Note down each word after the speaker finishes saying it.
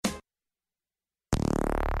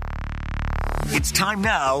It's time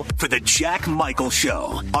now for the Jack Michael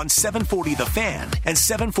Show on 740 The Fan and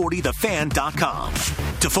 740thefan.com.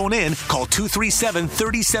 To phone in, call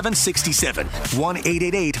 237-3767,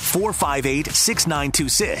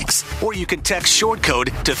 1-888-458-6926, or you can text short code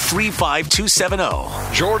to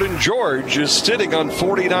 35270. Jordan George is sitting on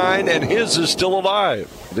 49, and his is still alive.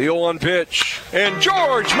 The 0-1 pitch, and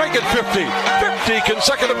George making 50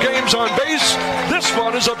 consecutive games on base. This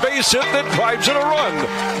one is a base hit that drives in a run.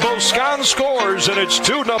 Boscan scores, and it's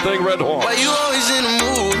 2-0 Red Hawks. Why you always in the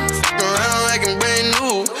mood? Around like I'm brand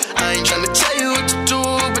new. I ain't trying to tell you what to do,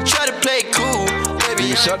 but try to play cool.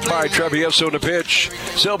 Baby, Set by Travieso to pitch.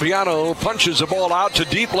 Silviano punches the ball out to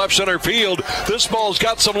deep left center field. This ball's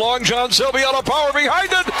got some long John Silviano power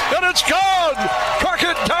behind it, and it's gone. Track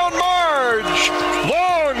it down Marge.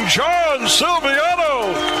 Long John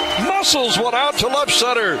Silviano muscles one out to left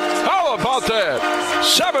center. How about that?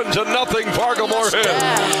 7-0 Fargo Moorhead.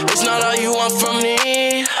 it's not all you want from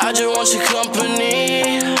me. I just want your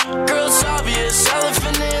company. Girl, it's obvious,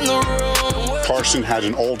 elephant in the room. Carson had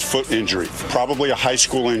an old foot injury, probably a high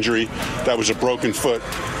school injury that was a broken foot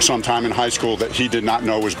sometime in high school that he did not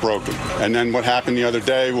know was broken. And then what happened the other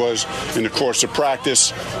day was in the course of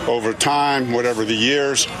practice, over time, whatever the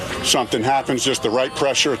years, something happens, just the right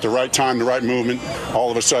pressure at the right time, the right movement. All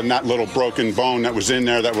of a sudden, that little broken bone that was in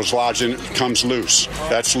there that was lodged in it comes loose.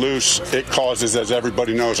 That's loose. It causes, as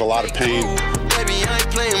everybody knows, a lot of pain. Baby, I ain't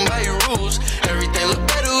playing by your rules. Everything look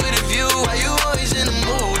better with a view. Why you always in the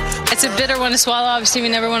mood? It's a bitter one to swallow. Obviously, we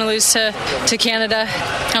never want to lose to Canada.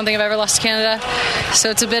 I don't think I've ever lost to Canada. So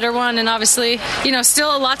it's a bitter one. And obviously,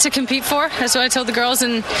 still a lot to compete for. That's what I told the girls.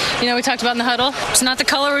 And, we talked about in the huddle. It's not the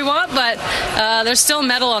color we want, but there's still a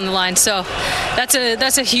medal on the line. So that's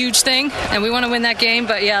a huge thing. And we want to win that game.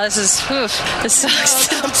 But, yeah, this sucks.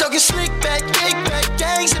 I'm talking slick back, kick back,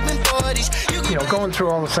 gangs up in 40s. Going through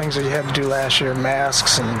all the things that you had to do last year,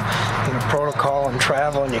 masks and protocol and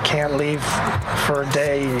travel, and you can't leave for a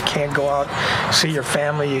day, you can't go out, see your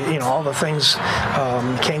family, all the things.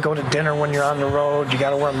 You can't go to dinner when you're on the road. You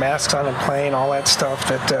got to wear masks on a plane, all that stuff.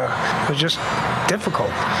 That was just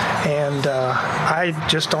difficult, and I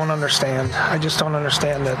just don't understand. I just don't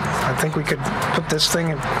understand that. I think we could put this thing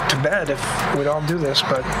to bed if we'd all do this,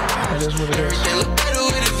 but it is what it is.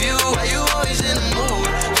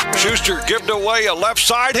 Schuster giving away a left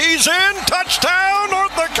side. He's in. Touchdown,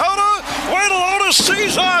 North Dakota. Wait till Otis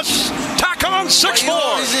sees us. Tack on 6 more.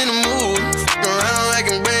 Always in the mood. Around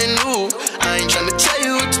like I'm brand new. I ain't trying to tell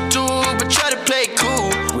you what to do, but try to play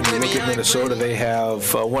cool. When you look at Minnesota, they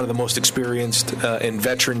have one of the most experienced and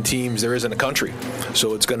veteran teams there is in the country.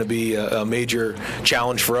 So it's going to be a major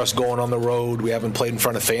challenge for us going on the road. We haven't played in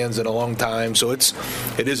front of fans in a long time, so it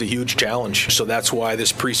is a huge challenge. So that's why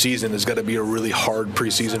this preseason is going to be a really hard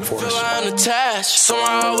preseason for us.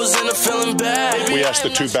 We asked the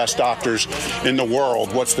 2 best doctors in the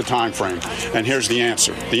world, what's the time frame? And here's the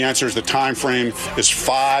answer. The answer is the time frame is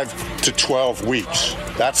 5 to 12 weeks.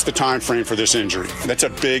 That's the time frame for this injury. That's a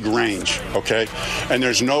big range, okay? And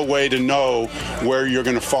there's no way to know where you're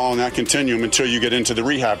going to fall in that continuum until you get into the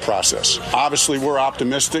rehab process. Obviously, we're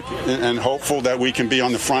optimistic and hopeful that we can be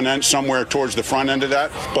on the front end, somewhere towards the front end of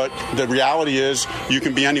that. But the reality is you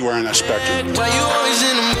can be anywhere in that spectrum. Why you always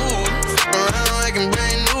in the mood? Around like I'm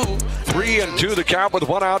brand new. 3-2 the count with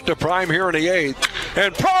 1 out to Prime here in the 8th.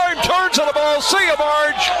 And Prime turns on the ball. See you,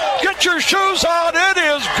 Marge. Get your shoes on. It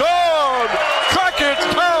is gone. Track it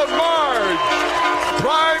down, Marge.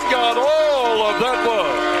 Prime got all of that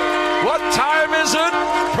one. What time is it?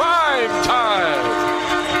 Prime time.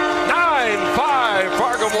 9-5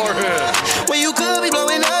 Fargo Moorhead. When you could be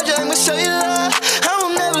blowing up, just I'ma show you love. I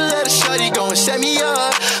will never let a shorty go and set me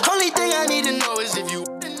up. Only thing I need to know is if you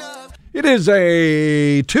enough. It is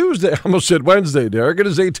a Tuesday. I almost said Wednesday, Derek. It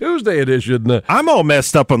is a Tuesday edition. I'm all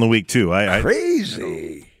messed up on the week, too.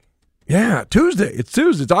 Crazy. Yeah, Tuesday. It's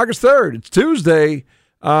Tuesday. It's August 3rd. It's Tuesday,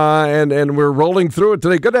 and we're rolling through it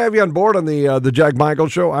today. Good to have you on board on the Jack Michael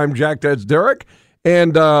Show. I'm Jack. That's Derek.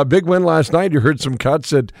 And big win last night. You heard some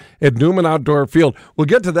cuts at Newman Outdoor Field. We'll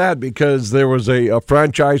get to that because there was a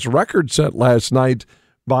franchise record set last night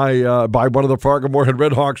by one of the Fargo Moorhead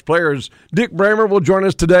Red Hawks players. Dick Bramer will join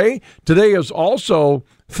us today. Today is also,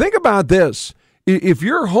 think about this. If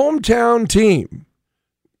your hometown team,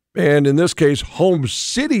 and in this case, home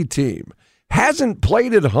city team, hasn't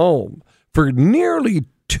played at home for nearly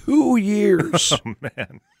 2 years. Oh,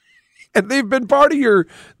 man. And they've been part of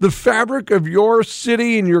the fabric of your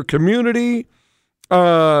city and your community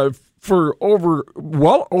for over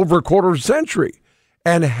a quarter of a century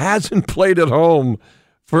and hasn't played at home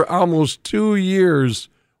for almost 2 years.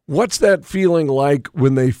 What's that feeling like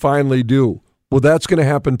when they finally do? Well, that's going to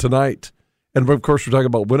happen tonight. And, of course, we're talking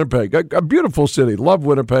about Winnipeg, a beautiful city. Love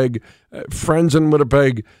Winnipeg. Friends in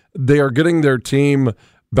Winnipeg. They are getting their team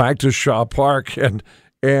back to Shaw Park.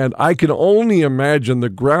 And I can only imagine the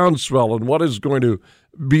groundswell and what is going to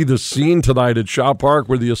be the scene tonight at Shaw Park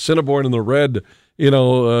where the Assiniboine and the Red,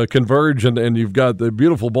 converge. And you've got the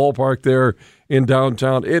beautiful ballpark there in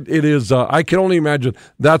downtown. It is, I can only imagine.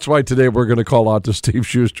 That's why today we're going to call out to Steve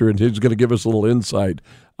Schuster, and he's going to give us a little insight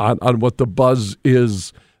on what the buzz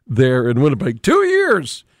is there in Winnipeg. 2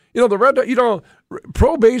 years. The Red,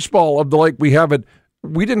 pro baseball of the like we have it,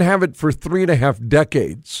 we didn't have it for 3.5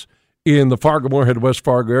 decades in the Fargo-Moorhead, West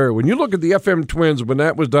Fargo area. When you look at the FM Twins, when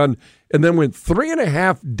that was done, and then went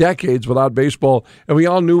 3.5 decades without baseball, and we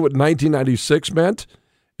all knew what 1996 meant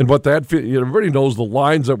and what that, everybody knows the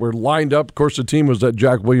lines that were lined up. Of course, the team was at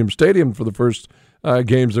Jack Williams Stadium for the first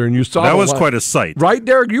games there, and you saw that was quite a sight. Right,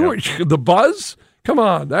 Derek? You were the buzz? Come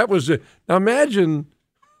on, that was it. Now imagine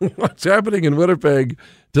what's happening in Winnipeg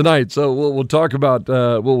tonight. So we'll talk about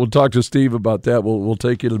we'll talk to Steve about that. We'll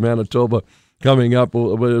take you to Manitoba coming up.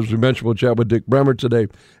 As we mentioned, we'll chat with Dick Bremer today.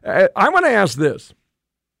 I want to ask this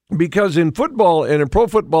because in football and in pro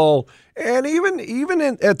football and even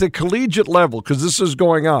at the collegiate level, because this is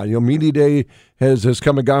going on. Media Day has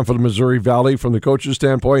come and gone for the Missouri Valley from the coach's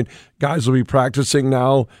standpoint. Guys will be practicing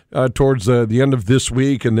now towards the end of this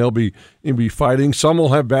week, and they'll be fighting. Some will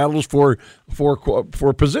have battles for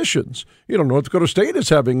positions. North Dakota State is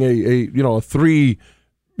having a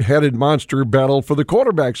 3-headed monster battle for the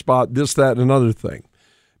quarterback spot. This, that, and another thing.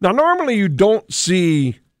 Now, normally you don't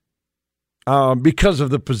see. Because of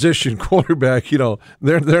the position quarterback,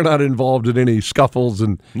 they're not involved in any scuffles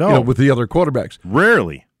and with the other quarterbacks.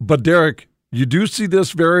 Rarely. But Derek, you do see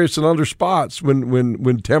this various in other spots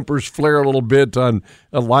when tempers flare a little bit on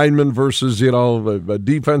a lineman versus a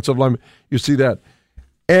defensive lineman. You see that,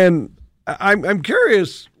 and I'm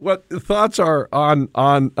curious what the thoughts are on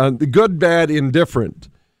the good, bad, indifferent.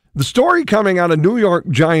 The story coming out of New York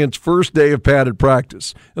Giants' first day of padded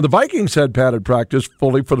practice. And the Vikings had padded practice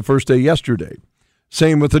fully for the first day yesterday.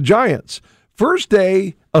 Same with the Giants. First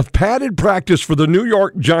day of padded practice for the New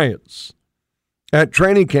York Giants at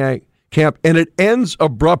training camp, and it ends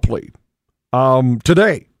abruptly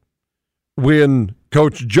today when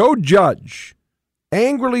Coach Joe Judge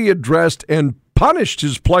angrily addressed and punished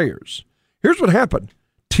his players. Here's what happened.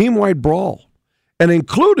 Team-wide brawl. And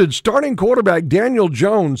included starting quarterback Daniel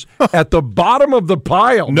Jones at the bottom of the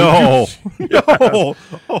pile. No.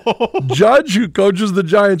 Judge, who coaches the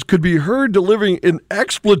Giants, could be heard delivering an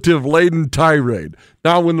expletive-laden tirade.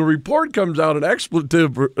 Now, when the report comes out, an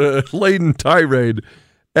expletive-laden tirade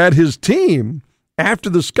at his team after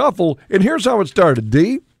the scuffle, and here's how it started.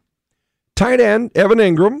 D, tight end Evan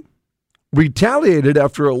Ingram retaliated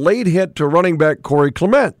after a late hit to running back Corey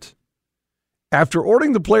Clement. After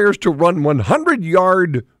ordering the players to run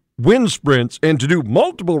 100-yard wind sprints and to do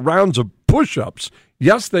multiple rounds of push-ups.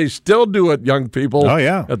 Yes, they still do it, young people,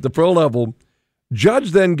 at the pro level.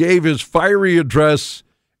 Judge then gave his fiery address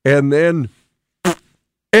and then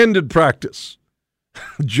ended practice.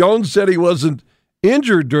 Jones said he wasn't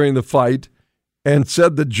injured during the fight and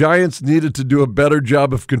said the Giants needed to do a better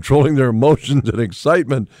job of controlling their emotions and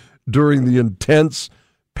excitement during the intense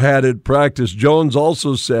padded practice. Jones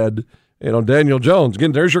also said, Daniel Jones,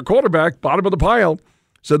 again, there's your quarterback, bottom of the pile,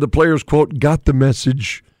 said the players, quote, got the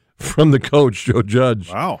message from the coach, Joe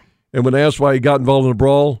Judge. Wow. And when asked why he got involved in a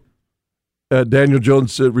brawl, Daniel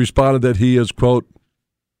Jones responded that he is, quote,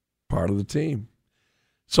 part of the team.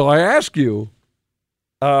 So I ask you,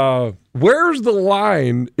 where's the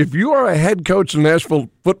line if you are a head coach in the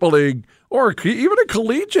National Football League or even a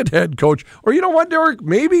collegiate head coach, or you know what, Derek,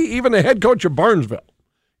 maybe even a head coach of Barnesville,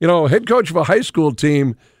 head coach of a high school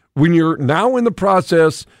team, when you're now in the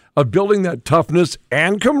process of building that toughness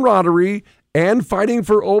and camaraderie and fighting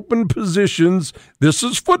for open positions. This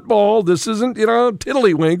is football. This isn't,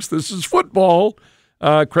 tiddlywinks. This is football.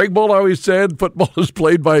 Craig Bohl always said football is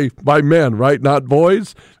played by men, right? Not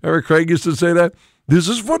boys. Remember Craig used to say that? This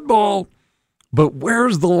is football. But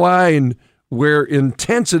where's the line where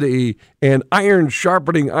intensity and iron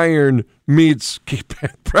sharpening iron meets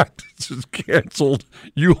practice is canceled?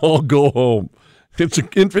 You all go home. It's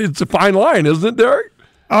a fine line, isn't it, Derek?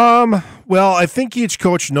 Well, I think each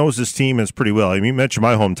coach knows his team is pretty well. I mean, you mentioned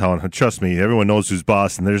my hometown. Trust me, everyone knows who's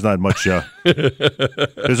boss, and there's not much.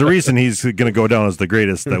 There's a reason he's going to go down as the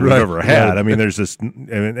greatest that we've ever had. Right. I mean, there's this,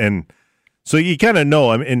 and so you kind of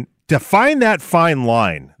know. I mean, to find that fine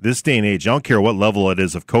line this day and age, I don't care what level it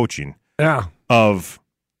is of coaching. Yeah. Of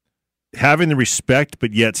having the respect,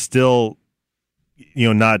 but yet still,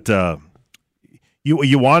 not.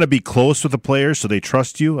 you want to be close with the players so they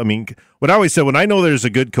trust you. I mean, what I always said, when I know there's a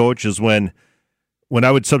good coach is when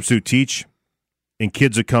I would substitute teach and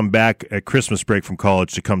kids would come back at Christmas break from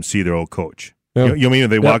college to come see their old coach. Yeah. You know, mean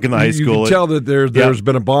they walk in the high school. You can tell that there's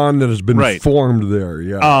been a bond that has been formed there.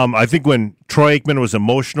 Yeah. I think when Troy Aikman was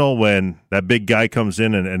emotional when that big guy comes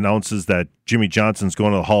in and announces that Jimmy Johnson's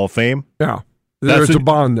going to the Hall of Fame. Yeah. There's a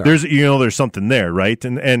bond there. There's something there, right?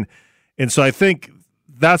 And so I think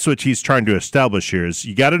that's what he's trying to establish here is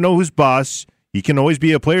you got to know who's boss. You can always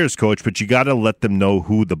be a player's coach, but you got to let them know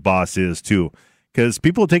who the boss is too, because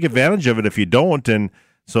people take advantage of it if you don't. And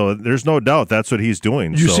so there's no doubt that's what he's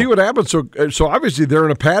doing. You see what happens. So obviously they're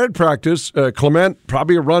in a padded practice. Clement,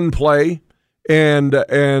 probably a run play and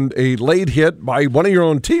a late hit by one of your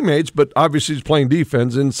own teammates, but obviously he's playing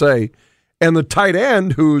defense and the tight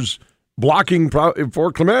end who's blocking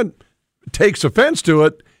for Clement takes offense to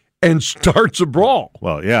it and starts a brawl.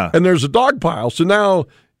 Well, yeah. And there's a dog pile. So now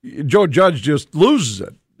Joe Judge just loses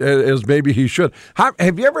it, as maybe he should.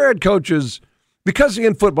 Have you ever had coaches, because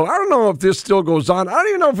in football, I don't know if this still goes on. I don't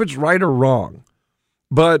even know if it's right or wrong.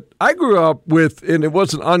 But I grew up with, and it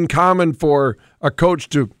wasn't uncommon for a coach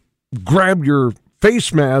to grab your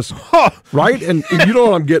face mask, right? And you know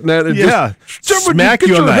what I'm getting at. And just smack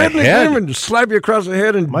you on the head. And slap you across the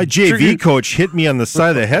head. And my JV coach hit me on the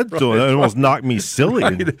side of the head, so it almost knocked me silly.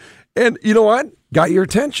 Right. And you know what? Got your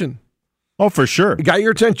attention. Oh, for sure. Got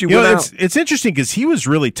your attention. It's interesting because he was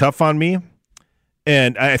really tough on me,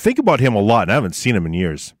 and I think about him a lot, and I haven't seen him in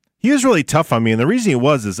years. He was really tough on me, and the reason he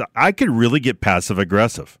was is I could really get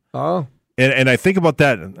passive-aggressive. Oh. And I think about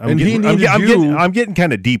that. I'm getting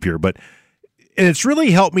kind of deep here, but and it's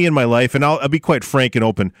really helped me in my life, and I'll be quite frank and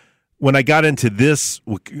open. When I got into this,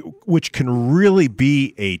 which can really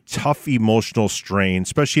be a tough emotional strain,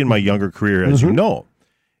 especially in my younger career, as you know,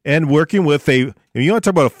 and working with you want to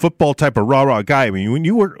talk about a football type of rah-rah guy. I mean, when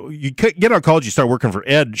you get out of college, you start working for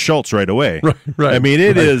Ed Schultz right away. Right. I mean,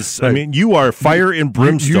 I mean, you are fire and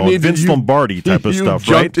brimstone, Vince Lombardi type of stuff,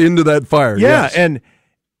 right? You jumped into that fire. Yeah, yes.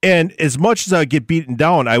 And as much as I get beaten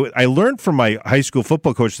down, I learned from my high school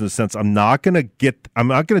football coach in the sense I'm not gonna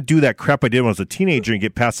do that crap I did when I was a teenager and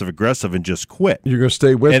get passive aggressive and just quit. You're gonna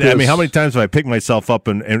stay with it. this. I mean, how many times have I picked myself up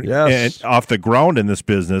and off the ground in this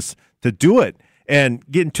business to do it and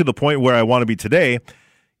getting to the point where I want to be today,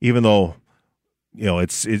 even though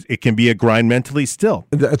it can be a grind mentally still.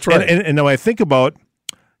 That's right. And now I think about.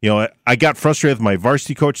 I got frustrated with my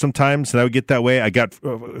varsity coach sometimes, and I would get that way. I got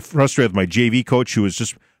frustrated with my JV coach, who was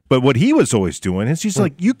just. But what he was always doing is he's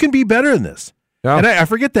like, you can be better than this. Yeah. And I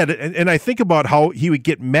forget that. And I think about how he would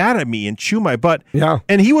get mad at me and chew my butt. Yeah.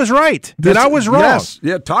 And he was right. And I was wrong. Yes.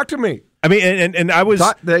 Yeah, talk to me. I mean, and I was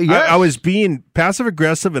I was being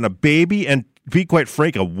passive-aggressive and a baby and, to be quite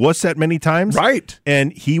frank, a wuss that many times. Right.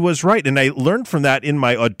 And he was right. And I learned from that in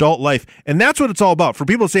my adult life. And that's what it's all about. For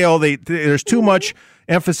people to say, there's too much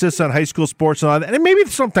emphasis on high school sports and all that. And maybe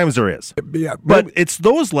sometimes there is. Yeah, but it's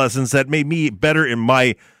those lessons that made me better in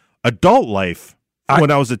my adult life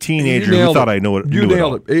when I was a teenager who thought I knew it. You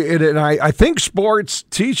nailed it. And I think sports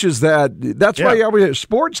teaches that. That's why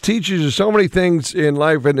sports teaches you so many things in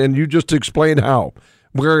life, and you just explained how.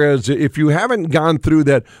 Whereas if you haven't gone through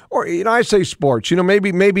that, or I say sports,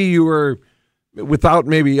 maybe you were without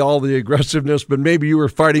maybe all the aggressiveness, but maybe you were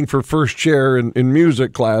fighting for first chair in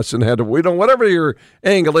music class and had to, whatever your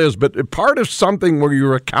angle is, but part of something where you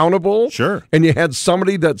were accountable. Sure. And you had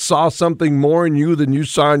somebody that saw something more in you than you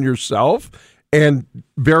saw in yourself and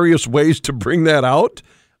various ways to bring that out.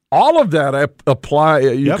 All of that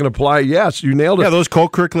you can apply. Yes, you nailed it. Yeah, those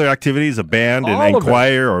co-curricular activities, a band and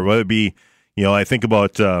choir, or whether it be, I think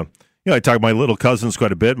about, I talk to my little cousins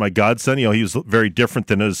quite a bit. My godson, he was very different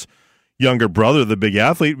than his younger brother, the big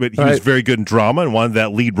athlete, but he was very good in drama and wanted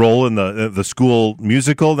that lead role in the school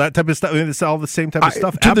musical, that type of stuff. I mean, it's all the same type of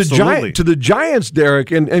stuff. Absolutely. To the Giants,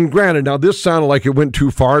 Derek, and granted, now this sounded like it went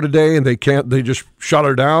too far today, and they just shut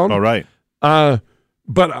her down. All right. But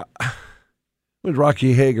what did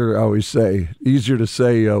Rocky Hager always say? Easier to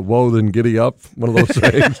say "whoa" than "giddy up." One of those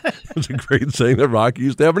sayings. It's a great saying that Rocky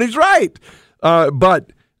used to have, and he's right.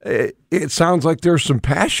 But it sounds like there's some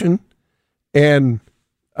passion, and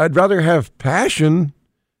I'd rather have passion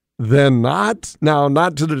than not. Now,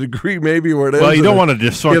 not to the degree maybe where it is. Well, you don't want a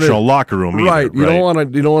dysfunctional locker room either. Right. You don't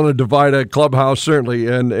want to divide a clubhouse, certainly.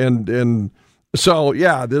 And so,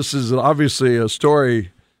 yeah, this is obviously a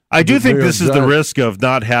story. I do think this is the risk of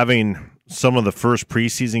not having some of the first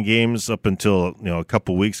preseason games up until, a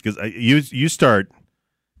couple weeks, because you start,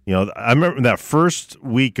 I remember that first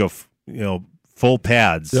week of, full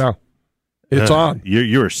pads. Yeah. It's on.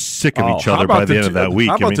 You're sick of each other by the end of that week.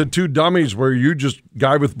 How about the two dummies where you just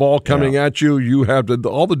guy with ball coming at you? You have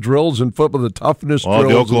all the drills in football, the toughness drills.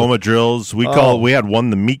 The Oklahoma drills. We had one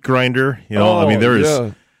the meat grinder.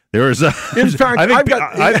 There was in fact,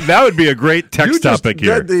 that would be a great text topic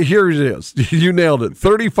here. Here it is. You nailed it.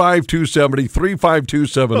 35270,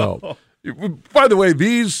 35270. By the way,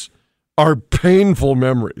 these are painful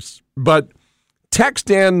memories, but text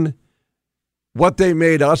in what they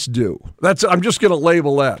made us do. I'm just going to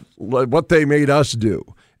label that, what they made us do.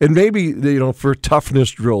 And maybe, for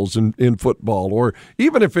toughness drills in football, or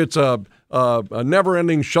even if it's a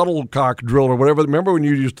never-ending shuttlecock drill or whatever. Remember when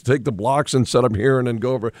you used to take the blocks and set them here and then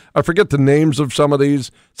go over? I forget the names of some of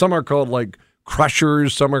these. Some are called like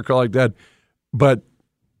crushers. Some are called like that. But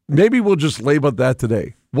maybe we'll just label that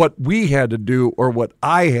today. What we had to do or what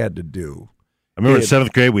I had to do. I remember in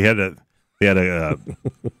 7th grade we had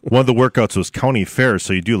one of the workouts was county fair,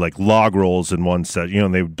 so you do like log rolls in one set,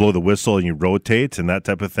 and they would blow the whistle and you rotate and that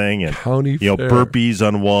type of thing, and county fair. Burpees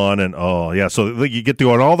on one, and so you get to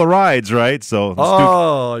go on all the rides, right? So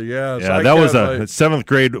yes, that was a 7th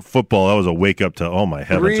grade football. That was a wake up to my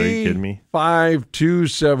heavens. Are you kidding me?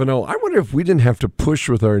 35270. I wonder if we didn't have to push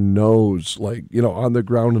with our nose, like on the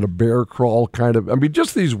ground in a bear crawl kind of. I mean,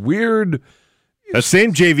 just these weird. The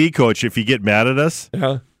same JV coach, if you get mad at us,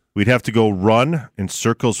 we'd have to go run in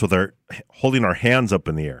circles with holding our hands up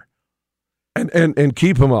in the air, and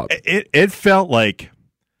keep them up. It felt like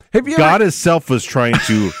God himself was trying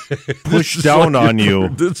to push down on you.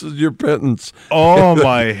 This is your penance. Oh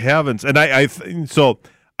my heavens! And I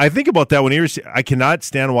think about that when I cannot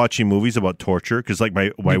stand watching movies about torture because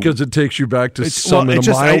because it takes you back to some in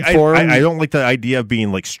a mild form. I don't like the idea of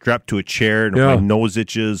being like strapped to a chair and my nose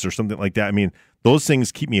itches or something like that. I mean, those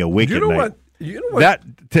things keep me awake at night. You know what?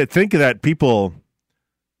 To think that people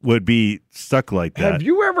would be stuck like that. Have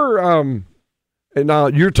you ever? And now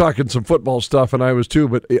you're talking some football stuff, and I was too.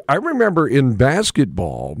 But I remember in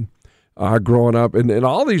basketball, growing up, and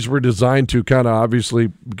all these were designed to kind of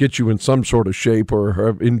obviously get you in some sort of shape or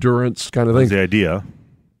have endurance kind of thing. That's the idea.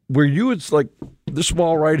 Where it's like this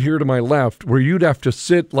wall right here to my left, where you'd have to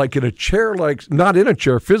sit like in a chair, not in a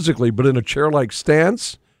chair physically, but in a chair-like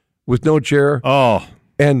stance with no chair. Oh.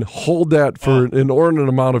 And hold that for an inordinate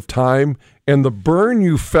amount of time, and the burn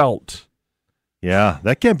you felt. Yeah,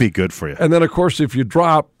 that can't be good for you. And then, of course, if you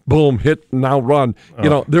drop, boom, hit, now run.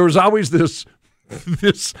 There was always this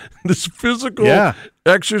physical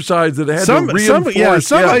exercise that had to reinforce.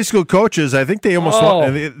 Some high school coaches, I think they almost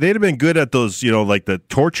they'd have been good at those, like the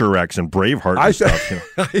torture wrecks and Braveheart and stuff.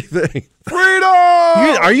 I think freedom.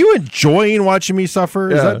 Are you enjoying watching me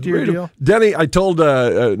suffer? Is that your deal, Denny? I told one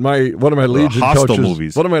of my Legion coaches,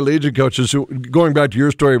 movies. One of my Legion coaches, who, going back to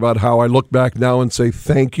your story about how I look back now and say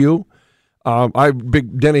thank you.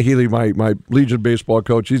 Denny Healy, my Legion baseball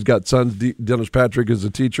coach. He's got sons. Dennis Patrick is a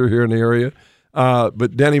teacher here in the area.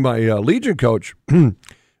 But Denny, my Legion coach,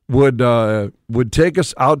 would take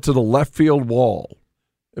us out to the left field wall,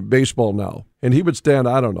 baseball now, and he would stand,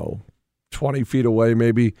 20 feet away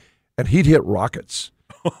maybe, and he'd hit rockets.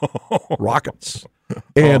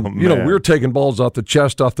 And, we were taking balls off the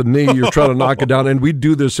chest, off the knee. You're trying to knock it down, and we'd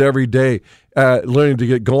do this every day, learning to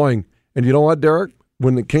get going. And you know what, Derek?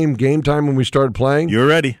 When it came game time, when we started playing, you're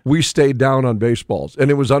ready. We stayed down on baseballs, and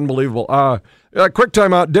it was unbelievable. Quick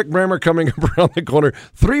timeout. Dick Bremer coming up around the corner.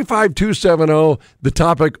 35270. The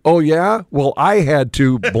topic. Oh yeah. Well, I had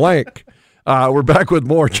to blank. We're back with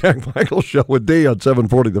more Jack Michael Show with D on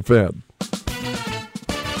 740 The Fan.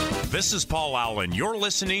 This is Paul Allen. You're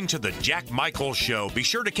listening to the Jack Michael Show. Be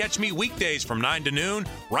sure to catch me weekdays from 9 to noon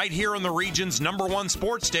right here on the region's #1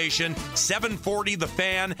 sports station, 740 The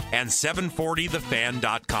Fan and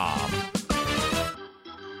 740thefan.com.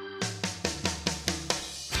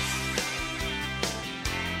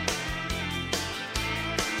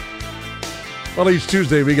 Well, each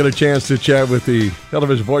Tuesday we get a chance to chat with the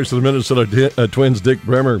television voice of the Minnesota Twins, Dick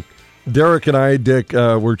Bremer. Derek and I, Dick,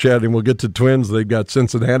 we're chatting. We'll get to Twins. They've got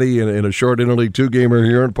Cincinnati in a short interleague 2-gamer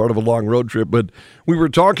here and part of a long road trip. But we were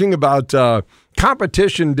talking about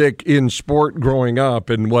competition, Dick, in sport growing up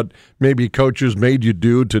and what maybe coaches made you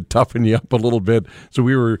do to toughen you up a little bit. So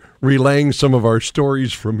we were relaying some of our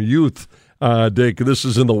stories from youth. Dick, this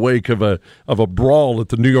is in the wake of a brawl at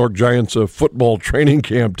the New York Giants football training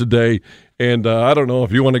camp today. And I don't know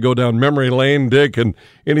if you want to go down memory lane, Dick, and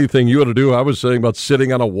anything you want to do. I was saying about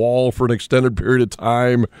sitting on a wall for an extended period of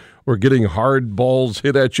time or getting hard balls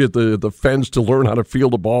hit at you at the fence to learn how to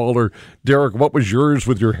field a ball. Or, Derek, what was yours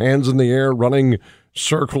with your hands in the air running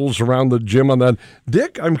circles around the gym on that?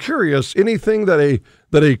 Dick, I'm curious, anything that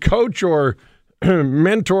a coach or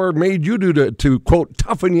mentor made you do to quote,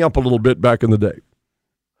 toughen you up a little bit back in the day?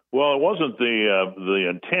 Well, it wasn't the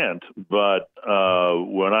intent, but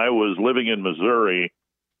when I was living in Missouri,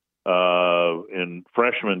 in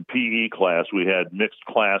freshman PE class, we had mixed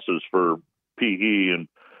classes for PE, and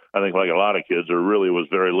I think like a lot of kids, there really was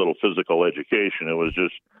very little physical education. It was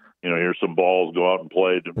just, here's some balls, go out and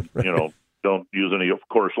play, don't use any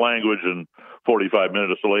coarse language, and 45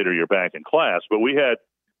 minutes later you're back in class. But we had,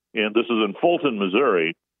 and this is in Fulton,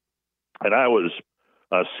 Missouri, and I was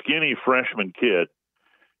a skinny freshman kid,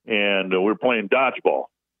 and we were playing dodgeball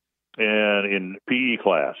and in PE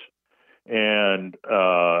class. And,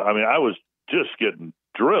 I was just getting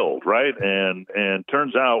drilled, right? And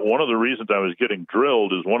turns out one of the reasons I was getting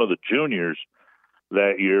drilled is one of the juniors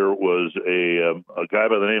that year was a guy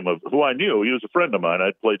by the name of, who I knew. He was a friend of mine.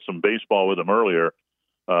 I'd played some baseball with him earlier,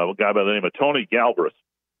 a guy by the name of Tony Galbraith,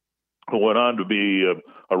 who went on to be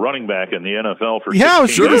a running back in the NFL for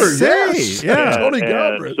 16 years. Yes. Yeah, Tony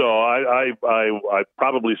Galbraith. So I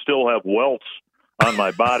probably still have welts on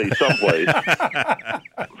my body someplace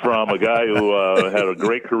from a guy who had a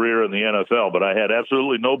great career in the NFL, but I had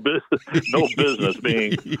absolutely no business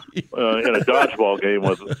being in a dodgeball game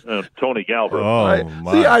with Tony Galbraith. Oh,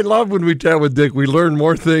 my. See, I love when we chat with Dick. We learn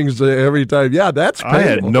more things every time. Yeah, that's painful. I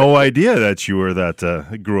had no idea that you were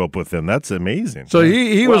grew up with him. That's amazing. So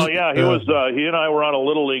he was. He and I were on a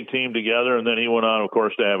little league team together, and then he went on, of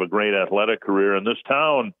course, to have a great athletic career. And this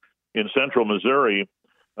town in central Missouri,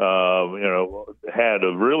 had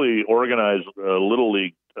a really organized little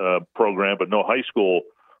league program, but no high school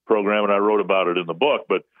program, and I wrote about it in the book.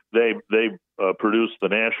 But they produced the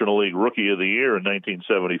National League Rookie of the Year in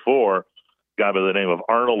 1974, a guy by the name of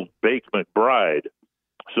Arnold Bake McBride.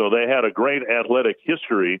 So they had a great athletic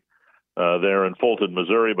history there in Fulton,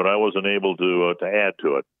 Missouri, but I wasn't able to add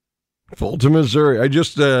to it. Fulton, Missouri. I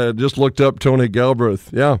just looked up Tony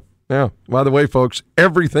Galbraith. Yeah. By the way, folks,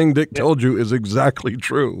 everything Dick told you is exactly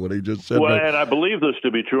true, what he just said. Well, and I believe this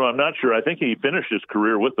to be true. I'm not sure. I think he finished his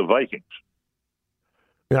career with the Vikings.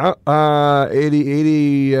 Yeah,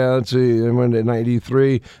 80, let's see,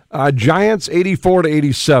 93. Giants, 84 to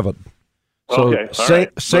 87. So okay, all right.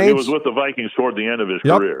 So he was with the Vikings toward the end of his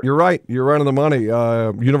career. You're right. You're right on the money.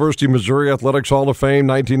 University of Missouri Athletics Hall of Fame,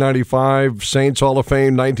 1995. Saints Hall of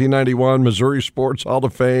Fame, 1991. Missouri Sports Hall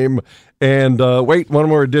of Fame. And one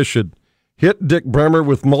more addition. Hit Dick Bremer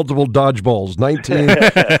with multiple dodgeballs, 19.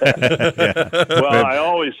 Well, I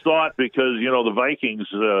always thought because, the Vikings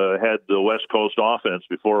had the West Coast offense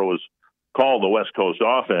before it was called the West Coast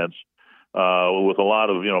offense. With a lot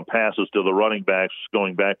of, passes to the running backs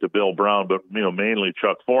going back to Bill Brown, but, mainly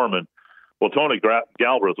Chuck Foreman. Well, Tony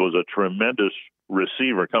Galbraith was a tremendous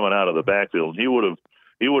receiver coming out of the backfield. He would have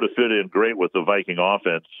fit in great with the Viking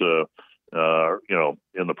offense,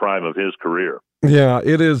 in the prime of his career. Yeah,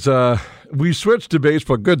 it is. We switched to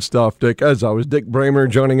baseball. Good stuff, Dick. As always, Dick Bremer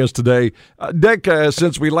joining us today. Dick,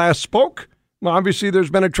 since we last spoke, well, obviously,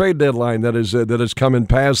 there's been a trade deadline that has come and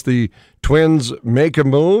passed. The Twins make a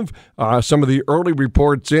move. Some of the early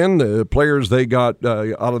reports in the players they got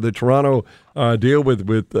out of the Toronto deal with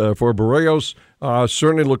for Berríos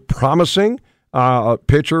certainly look promising.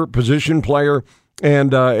 Pitcher, position player,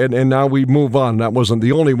 and now we move on. That wasn't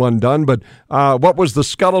the only one done, but what was the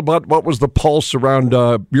scuttlebutt? What was the pulse around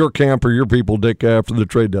your camp or your people, Dick, after the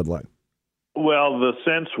trade deadline? Well, the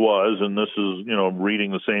sense was, and this is,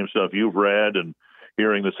 reading the same stuff you've read and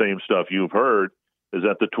hearing the same stuff you've heard, is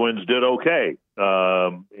that the Twins did okay.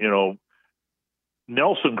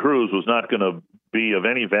 Nelson Cruz was not going to be of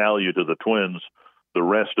any value to the Twins the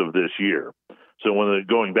rest of this year. So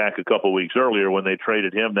going back a couple weeks earlier when they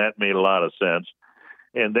traded him, that made a lot of sense.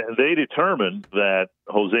 And they determined that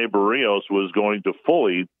Jose Berríos was going to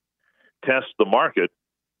fully test the market,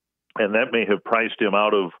 and that may have priced him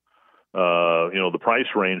out of the price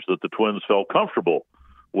range that the Twins felt comfortable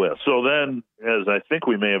with. So then, as I think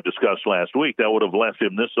we may have discussed last week, that would have left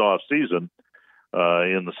him this offseason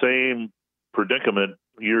in the same predicament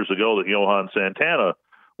years ago that Johan Santana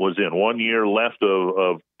was in. 1 year left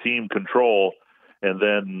of team control, and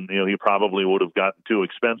then he probably would have gotten too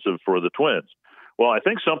expensive for the Twins. Well, I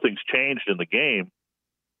think something's changed in the game,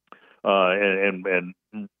 and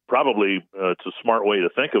probably it's a smart way to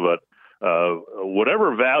think of it.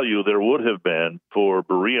 Whatever value there would have been for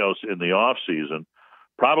Berríos in the offseason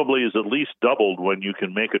probably is at least doubled when you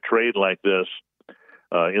can make a trade like this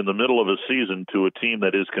in the middle of a season to a team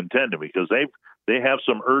that is contending, because they have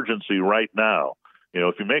some urgency right now.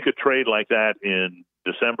 If you make a trade like that in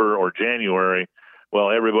December or January, well,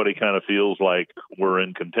 everybody kind of feels like we're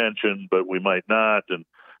in contention, but we might not. And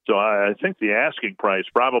so I think the asking price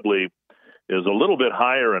probably is a little bit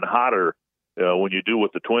higher and hotter when you do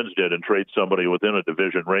what the Twins did and trade somebody within a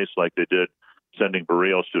division race like they did, sending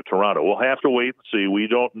Berríos to Toronto. We'll have to wait and see. We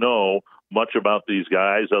don't know much about these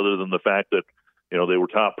guys other than the fact that, they were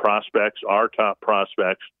top prospects, are top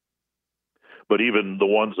prospects. But even the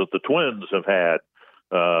ones that the Twins have had,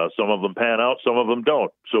 some of them pan out, some of them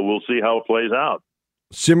don't. So we'll see how it plays out.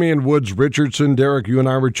 Simeon Woods Richardson, Derek, you and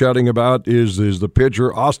I were chatting about, is the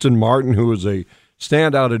pitcher. Austin Martin, who is a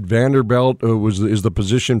standout at Vanderbilt, is the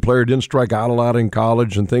position player, didn't strike out a lot in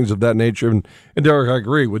college and things of that nature. And Derek, I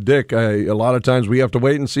agree with Dick. A lot of times we have to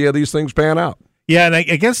wait and see how these things pan out. Yeah, and I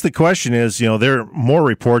guess the question is, there are more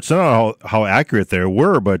reports. I don't know how accurate they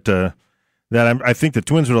were, but that I think the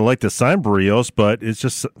Twins would have liked to sign Berríos, but it's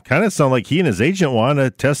just kind of sound like he and his agent want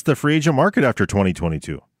to test the free agent market after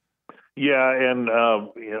 2022. Yeah, and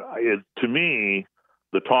to me,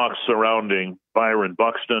 the talks surrounding Byron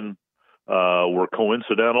Buxton were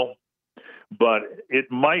coincidental, but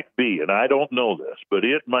it might be, and I don't know this, but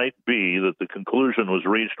it might be that the conclusion was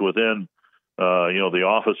reached within the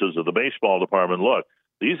offices of the baseball department. Look,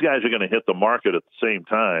 these guys are going to hit the market at the same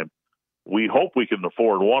time. We hope we can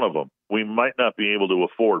afford one of them. We might not be able to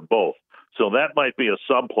afford both. So that might be a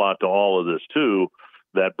subplot to all of this, too,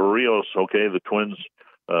 that Berríos, the Twins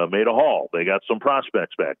made a haul. They got some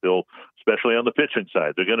prospects back. They'll, especially on the pitching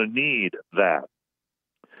side, they're going to need that.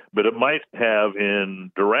 But it might have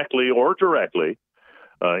indirectly or directly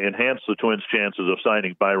enhanced the Twins' chances of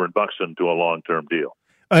signing Byron Buxton to a long-term deal.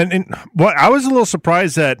 And I was a little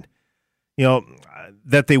surprised that,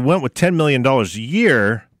 that they went with $10 million a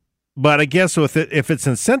year. But I guess if it's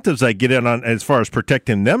incentives I get in on as far as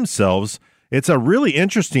protecting themselves, it's a really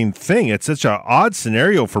interesting thing. It's such an odd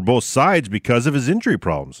scenario for both sides because of his injury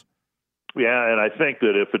problems. Yeah, and I think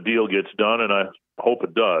that if a deal gets done, and I hope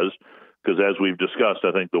it does, because as we've discussed,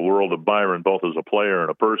 I think the world of Byron, both as a player and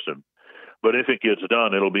a person. But if it gets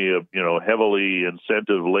done, it'll be a heavily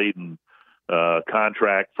incentive-laden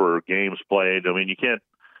contract for games played. I mean, you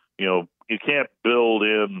can't build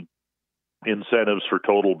in incentives for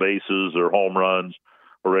total bases or home runs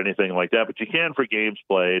or anything like that, but you can for games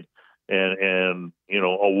played and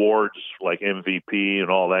awards like MVP and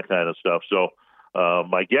all that kind of stuff. So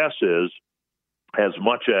my guess is, as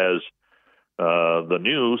much as the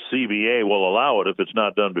new CBA will allow it, if it's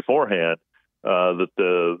not done beforehand,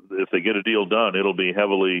 if they get a deal done, it'll be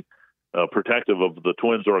heavily protective of the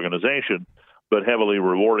Twins organization, but heavily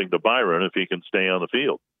rewarding to Byron if he can stay on the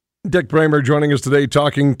field. Dick Bremer joining us today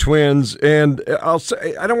talking Twins, and I'll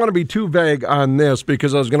say I don't want to be too vague on this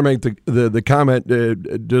because I was going to make the comment,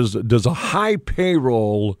 does a high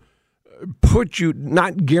payroll put you,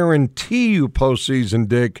 not guarantee you postseason,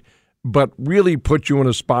 Dick, but really put you in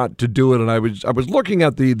a spot to do it? And I was looking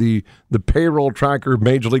at the payroll tracker of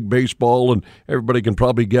Major League Baseball, and everybody can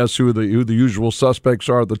probably guess who the usual suspects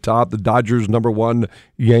are at the top. The Dodgers #1,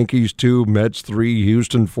 Yankees 2, Mets 3,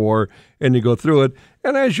 Houston 4, and you go through it.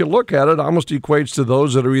 And as you look at it, almost equates to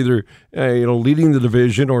those that are either leading the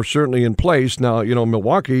division or certainly in place. Now,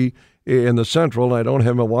 Milwaukee in the Central, and I don't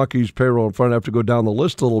have Milwaukee's payroll in front. I have to go down the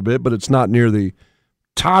list a little bit, but it's not near the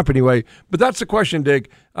top anyway. But that's the question, Dick.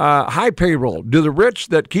 High payroll. Do the rich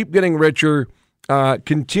that keep getting richer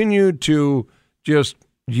continue to just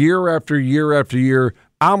year after year after year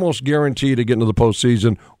almost guarantee to get into the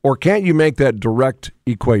postseason, or can't you make that direct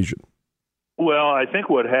equation? Well, I think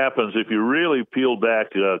what happens if you really peel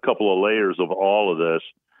back a couple of layers of all of this,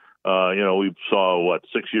 we saw,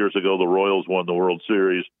 6 years ago, the Royals won the World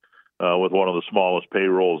Series with one of the smallest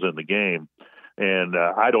payrolls in the game. And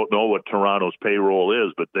I don't know what Toronto's payroll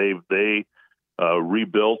is, but they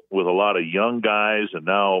rebuilt with a lot of young guys and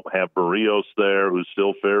now have Berríos there, who's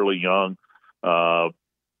still fairly young.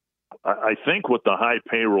 I think what the high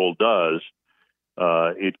payroll does,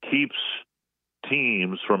 it keeps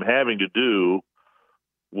teams from having to do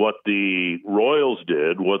what the Royals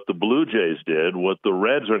did, what the Blue Jays did, what the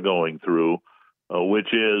Reds are going through,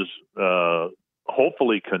 which is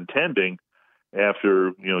hopefully contending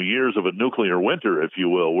after years of a nuclear winter, if you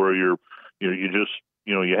will, where you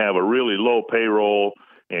have a really low payroll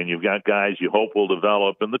and you've got guys you hope will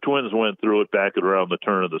develop. And the Twins went through it back at around the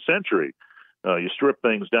turn of the century. You strip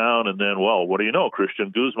things down, and then, what do you know?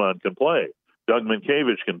 Christian Guzman can play. Doug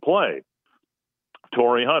Minkiewicz can play.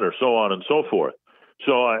 Torrey Hunter, so on and so forth.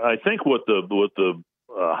 So I think what the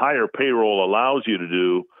higher payroll allows you to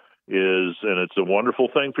do is, and it's a wonderful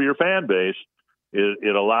thing for your fan base,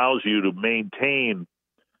 it allows you to maintain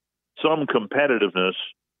some competitiveness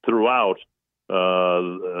throughout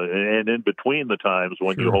and in between the times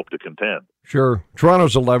when you hope to contend. Sure.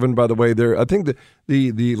 Toronto's 11, by the way. There, I think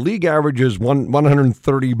the league average is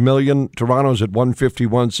 130 million. Toronto's at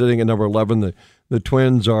 151, sitting at number 11. The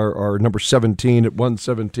Twins are number 17 at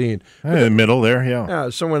 117. In the middle there, yeah. Yeah,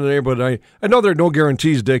 somewhere in the neighborhood. I know there are no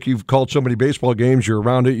guarantees, Dick. You've called so many baseball games. You're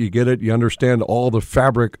around it. You get it. You understand all the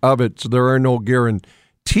fabric of it. So there are no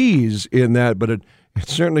guarantees in that, but it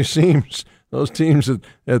certainly seems those teams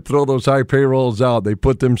that throw those high payrolls out, they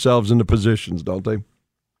put themselves into positions, don't they?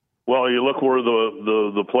 Well, you look where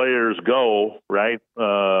the players go, right?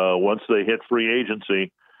 Once they hit free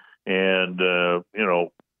agency, and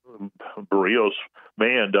Barrios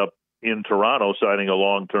may end up in Toronto signing a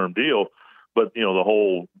long-term deal, but the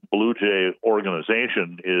whole Blue Jay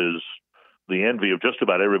organization is the envy of just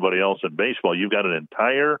about everybody else in baseball. You've got an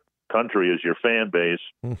entire country as your fan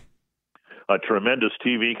base, a tremendous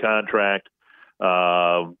TV contract.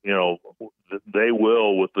 They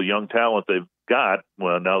will, with the young talent they've got,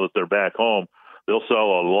 well, now that they're back home, they'll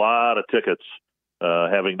sell a lot of tickets,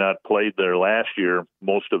 having not played there last year,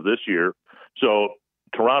 most of this year. So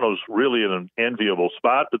Toronto's really in an enviable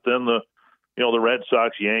spot. But then the Red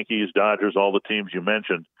Sox, Yankees, Dodgers, all the teams you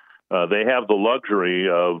mentioned, they have the luxury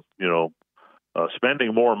of,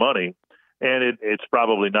 spending more money. And it's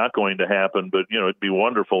probably not going to happen, but, it'd be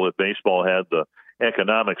wonderful if baseball had the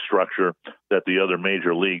economic structure that the other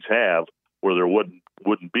major leagues have, where there wouldn't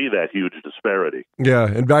be that huge disparity. Yeah,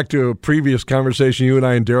 and back to a previous conversation you and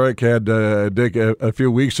I and Derek had, Dick, a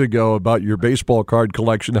few weeks ago about your baseball card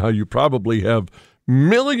collection, how you probably have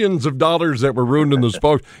millions of dollars that were ruined in the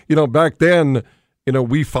spokes. Back then,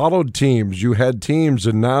 we followed teams. You had teams,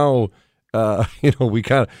 and now, we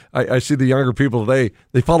kind of – I see the younger people today,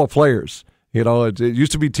 they follow players. It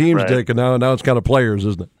used to be teams, right, Dick, and now it's kind of players,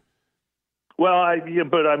 isn't it? Well,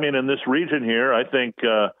 but in this region here, I think,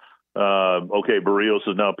 Barrios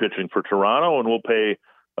is now pitching for Toronto, and we'll pay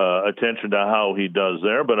attention to how he does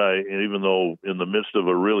there. But even though in the midst of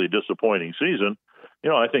a really disappointing season,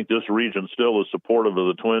 I think this region still is supportive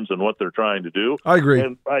of the Twins and what they're trying to do. I agree.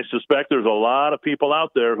 And I suspect there's a lot of people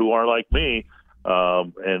out there who are like me,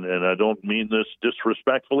 and I don't mean this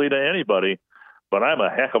disrespectfully to anybody, but I'm a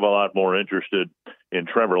heck of a lot more interested in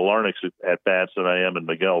Trevor Larnach's at-bats than I am in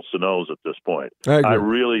Miguel Sano's at this point. I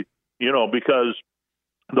really, because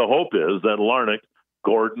the hope is that Larnach,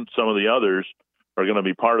 Gordon, some of the others are going to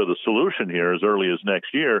be part of the solution here as early as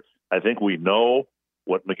next year. I think we know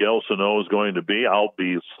what Miguel Sano is going to be. I'll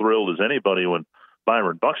be as thrilled as anybody when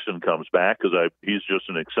Byron Buxton comes back, because he's just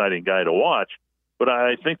an exciting guy to watch. But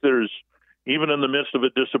I think there's, even in the midst of a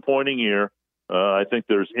disappointing year, I think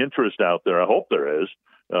there's interest out there. I hope there is,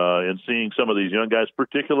 in seeing some of these young guys,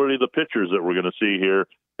 particularly the pitchers that we're going to see here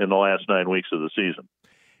in the last 9 weeks of the season.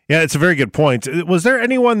 Yeah, it's a very good point. Was there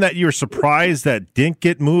anyone that you were surprised that didn't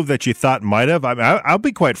get moved that you thought might have? I'll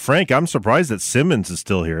be quite frank. I'm surprised that Simmons is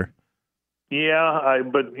still here. Yeah,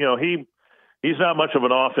 but he's not much of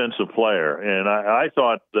an offensive player, and I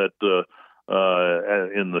thought that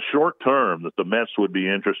in the short term that the Mets would be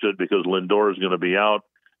interested because Lindor is going to be out.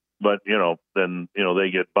 But, then,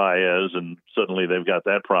 they get Baez, and suddenly they've got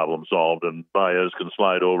that problem solved, and Baez can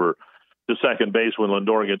slide over to second base when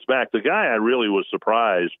Lindor gets back. The guy I really was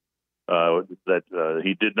surprised that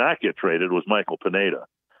he did not get traded was Michael Pineda,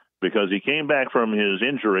 because he came back from his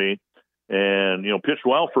injury and, pitched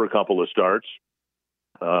well for a couple of starts,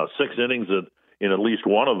 6 innings in at least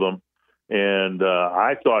one of them. And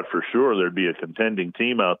I thought for sure there'd be a contending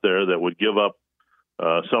team out there that would give up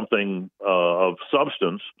something of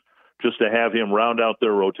substance just to have him round out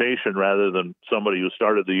their rotation rather than somebody who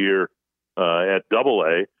started the year at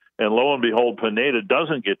Double-A. And lo and behold, Pineda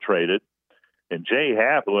doesn't get traded. And Jay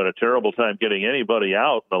Happ, who had a terrible time getting anybody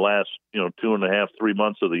out in the last 2.5, 3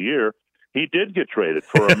 months of the year, he did get traded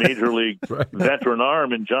for a major league veteran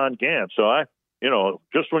arm in John Gant. So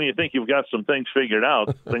just when you think you've got some things figured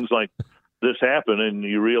out, things like this happen, and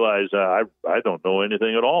you realize I don't know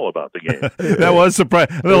anything at all about the game. That was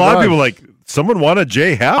surprising. A lot of people like, someone wanted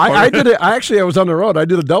Jay Happ. I did it. I was on the road. I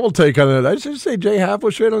did a double take on it. I just say Jay Happ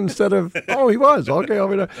was traded instead of, he was.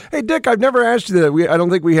 Okay. Hey, Dick, I've never asked you that. I don't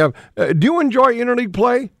think we have. Do you enjoy interleague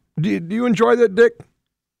play? Do you enjoy that, Dick?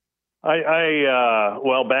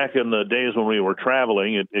 Well, back in the days when we were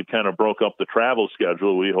traveling, it kind of broke up the travel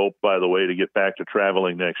schedule. We hope, by the way, to get back to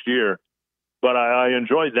traveling next year. But I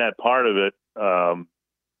enjoyed that part of it.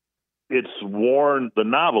 It's worn, the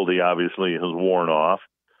novelty obviously has worn off.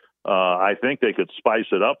 I think they could spice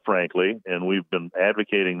it up, frankly, and we've been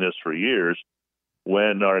advocating this for years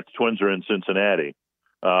when our Twins are in Cincinnati.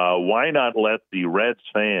 Why not let the Reds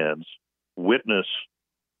fans witness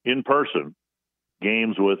in person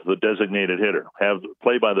games with the designated hitter.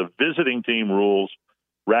 Play by the visiting team rules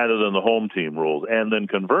rather than the home team rules. And then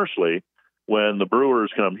conversely, when the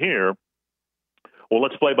Brewers come here, well,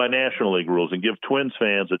 let's play by National League rules and give Twins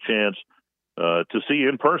fans a chance to see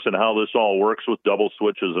in person how this all works with double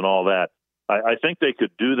switches and all that. I think they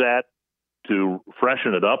could do that to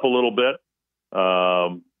freshen it up a little bit.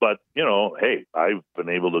 But, hey, I've been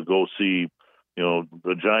able to go see,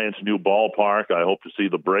 the Giants' new ballpark. I hope to see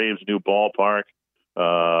the Braves' new ballpark.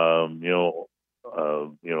 The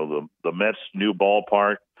Mets' new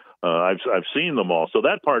ballpark. I've seen them all. So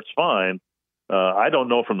that part's fine. I don't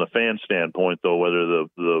know from the fan standpoint, though, whether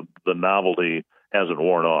the novelty hasn't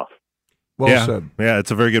worn off. Well said. Yeah, it's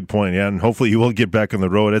a very good point. Yeah, and hopefully you will get back on the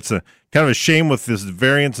road. It's a kind of a shame with this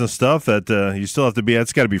variance and stuff that you still have to be.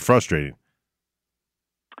 It's got to be frustrating.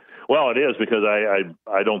 Well, it is, because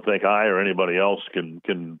I don't think I or anybody else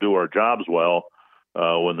can do our jobs well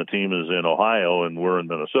when the team is in Ohio and we're in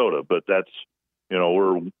Minnesota. But that's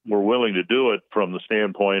we're willing to do it from the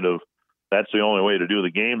standpoint of that's the only way to do the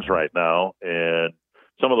games right now. And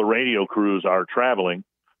some of the radio crews are traveling.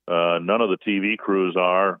 None of the TV crews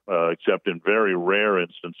are, except in very rare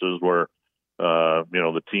instances where,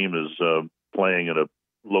 the team is playing at a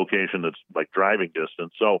location that's like driving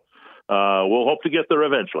distance. So we'll hope to get there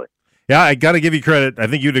eventually. Yeah, I got to give you credit. I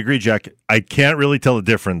think you'd agree, Jack. I can't really tell the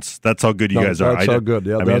difference. That's how good you guys are. That's how good.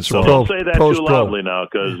 Yeah, don't say that too loudly now,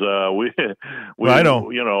 because we I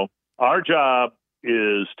know. Our job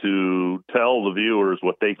is to tell the viewers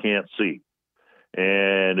what they can't see.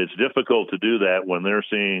 And it's difficult to do that when they're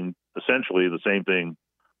seeing essentially the same thing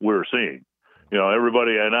we're seeing.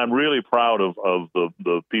 Everybody, and I'm really proud of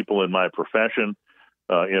the people in my profession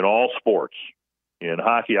in all sports. In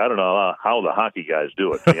hockey, I don't know how the hockey guys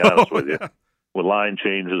do it, to be honest with you, with line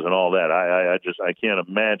changes and all that. I can't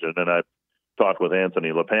imagine. And I've talked with Anthony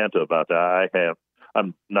LaPanta about that.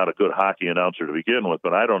 I'm not a good hockey announcer to begin with,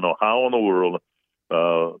 but I don't know how in the world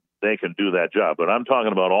they can do that job. But I'm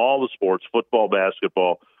talking about all the sports, football,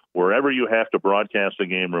 basketball, wherever you have to broadcast a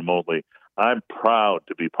game remotely. I'm proud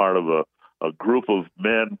to be part of a group of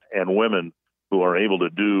men and women who are able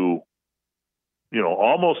to do,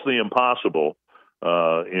 almost the impossible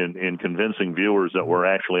in convincing viewers that we're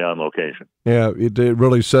actually on location. Yeah, it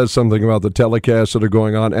really says something about the telecasts that are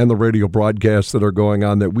going on and the radio broadcasts that are going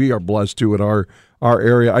on that we are blessed to in our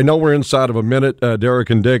area. I know we're inside of a minute,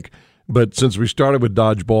 Derek and Dick, but since we started with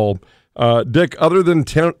dodgeball, Dick, other than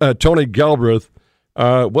Tony Galbraith,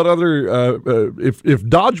 what other if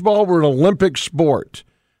dodgeball were an Olympic sport?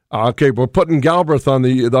 Okay, we're putting Galbraith on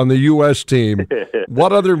the U.S. team.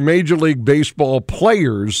 What other Major League Baseball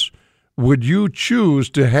players would you choose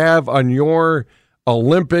to have on your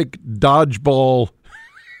Olympic dodgeball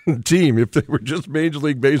team if they were just Major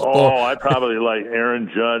League Baseball? Oh, I'd probably like Aaron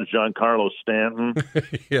Judge, Giancarlo Stanton.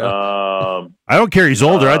 Yeah. I don't care. He's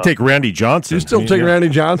older. I'd take Randy Johnson. You still take Randy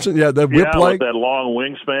Johnson? Yeah, that whip leg. With that long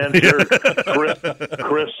wingspan. Sure.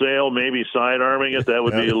 Chris Sale maybe side arming it. That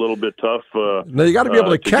would be a little bit tough. Now you got to be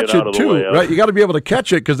able to catch it too, right? You got to be able to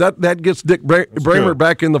catch it because that gets Dick Bramer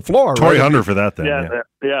back in the floor. Torrey Hunter for that then. Yeah,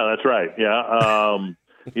 that's right. Yeah.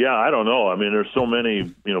 Yeah, I don't know. I mean, there's so many,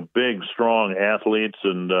 big, strong athletes,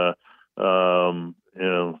 and dodgeball,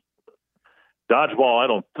 I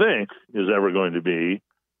don't think is ever going to be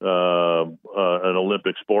an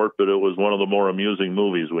Olympic sport, but it was one of the more amusing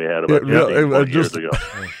movies we had about 20 years ago.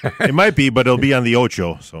 It might be, but it'll be on the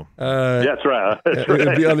Ocho. So that's right.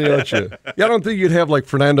 It'll be on the Ocho. Yeah, I don't think you'd have like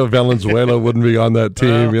Fernando Valenzuela wouldn't be on that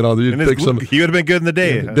team. You'd pick he would have been good in the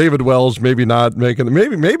day. David Wells, maybe not making.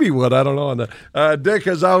 Maybe would. I don't know. Dick,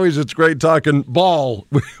 as always, it's great talking ball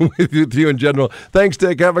with you in general. Thanks,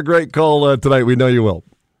 Dick. Have a great call tonight. We know you will.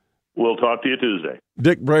 We'll talk to you Tuesday.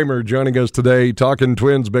 Dick Bramer joining us today, talking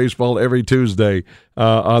Twins baseball every Tuesday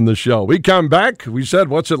on the show. We come back. We said,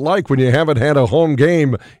 what's it like when you haven't had a home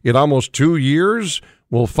game in almost 2 years?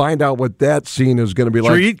 We'll find out what that scene is going to be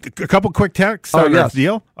like. Should we a couple quick texts on this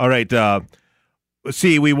deal? All right. Let's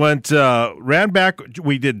see. We ran back.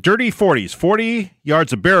 We did dirty 40s, 40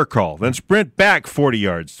 yards of bear crawl, then sprint back 40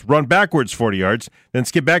 yards, run backwards 40 yards, then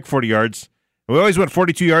skip back 40 yards. We always went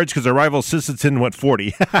 42 yards because our rival Sisseton went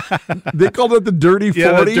 40. They called it the dirty 40?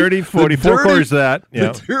 Yeah, the dirty 40. Four quarters of that.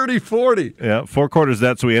 Yeah. The dirty 40. Yeah, 4 quarters of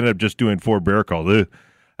that, so we ended up just doing 4 bear calls.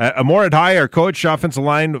 Amorad High, our coach, offensive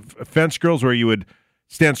line fence girls, where you would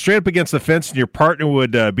stand straight up against the fence and your partner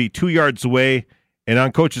would be 2 yards away, and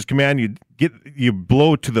on coach's command, you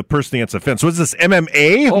blow to the person against the fence. What's this,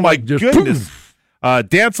 MMA? Oh, my goodness.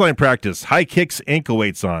 Dance line practice, high kicks, ankle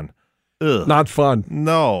weights on. Ugh. Not fun.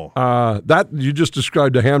 No. That you just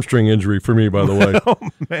described a hamstring injury for me, by the way. Oh,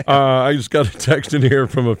 man. I just got a text in here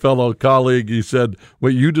from a fellow colleague. He said,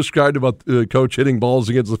 what you described about Coach hitting balls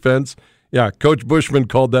against the fence, yeah, Coach Bushman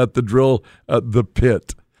called that the drill, the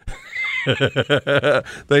pit.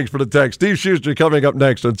 Thanks for the text. Steve Schuster coming up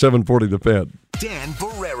next on 740 The Fan. Dan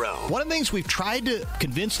Barrero. One of the things we've tried to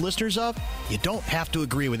convince listeners of, you don't have to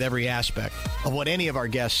agree with every aspect of what any of our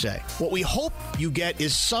guests say. What we hope you get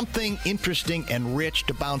is something interesting and rich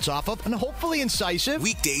to bounce off of, and hopefully incisive.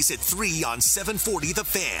 Weekdays at 3 on 740 The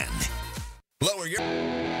Fan. Lower your...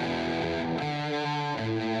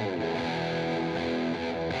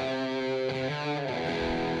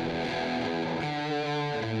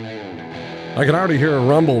 I can already hear a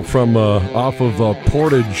rumble from off of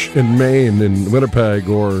Portage in Maine, in Winnipeg,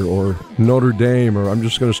 or Notre Dame, or I'm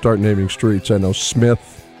just going to start naming streets. I know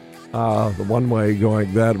Smith, the one way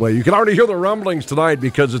going that way. You can already hear the rumblings tonight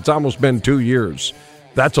because it's almost been 2 years.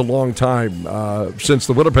 That's a long time since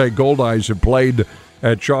the Winnipeg Goldeyes have played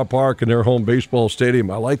at Shaw Park in their home baseball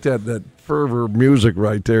stadium. I like that fervor music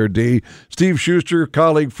right there, D. Steve Schuster,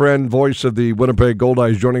 colleague, friend, voice of the Winnipeg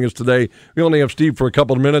Goldeyes, joining us today. We only have Steve for a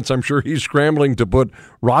couple of minutes. I'm sure he's scrambling to put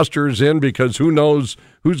rosters in because who knows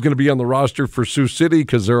who's going to be on the roster for Sioux City,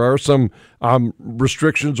 because there are some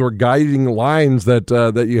restrictions or guiding lines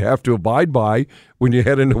that you have to abide by when you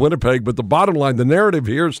head into Winnipeg. But the bottom line, the narrative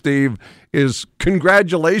here, Steve, is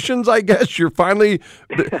congratulations, I guess. You're finally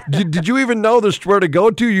 – did you even know this where to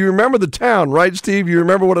go to? You remember the town, right, Steve? You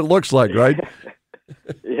remember what it looks like, right?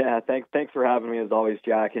 Yeah, thanks for having me as always,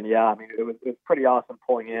 Jack. And yeah, I mean, it was pretty awesome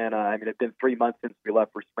pulling in. I mean, it's been 3 months since we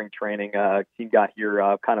left for spring training. Team got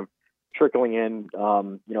here kind of trickling in,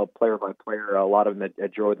 player by player. A lot of them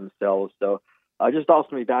had drove themselves. So just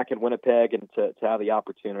awesome to be back in Winnipeg and to have the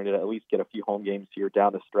opportunity to at least get a few home games here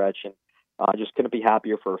down the stretch. And just couldn't be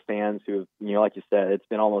happier for fans who, like you said, it's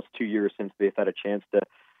been almost 2 years since they've had a chance to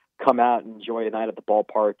come out and enjoy a night at the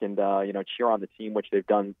ballpark and, cheer on the team, which they've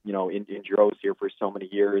done, in droves here for so many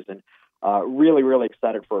years. And really, really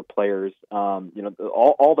excited for our players.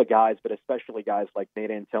 All the guys, but especially guys like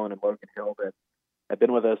Nate Antone and Logan Hill that have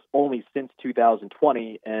been with us only since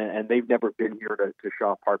 2020, and they've never been here to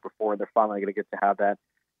Shaw Park before, and they're finally going to get to have that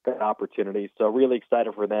opportunity. So really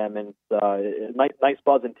excited for them, and nice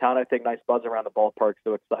buzz in town. I think nice buzz around the ballpark.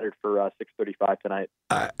 So excited for 6:35 tonight.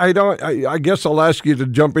 I guess I'll ask you to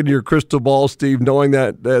jump into your crystal ball, Steve, knowing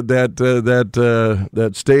that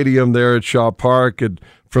stadium there at Shaw Park, and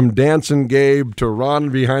from Dancing Gabe to Ron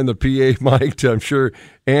behind the PA mic to, I'm sure,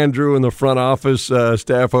 Andrew and the front office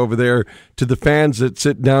staff over there, to the fans that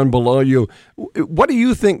sit down below you. What do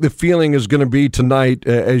you think the feeling is going to be tonight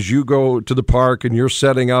as you go to the park and you're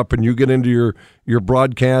setting up and you get into your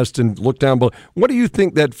broadcast and look down below? What do you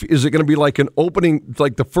think is it going to be like an opening,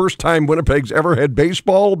 like the first time Winnipeg's ever had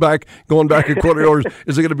baseball going back a quarter, or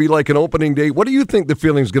is it going to be like an opening day? What do you think the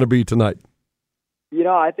feeling is going to be tonight?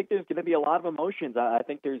 I think there's going to be a lot of emotions. I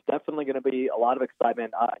think there's definitely going to be a lot of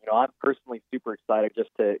excitement. I'm personally super excited just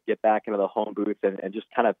to get back into the home booth and just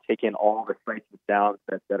kind of take in all the sights and sounds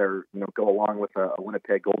that are, go along with a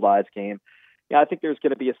Winnipeg Goldeyes game. I think there's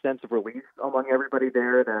going to be a sense of relief among everybody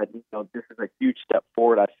there that, this is a huge step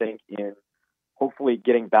forward, I think, in hopefully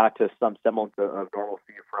getting back to some semblance of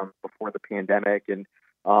normalcy from before the pandemic. And,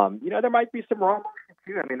 there might be some wrong motion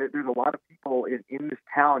too. I mean, there's a lot of people in this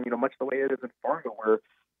town, much the way it is in Fargo, where,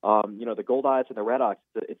 the Goldeyes and the Redhawks,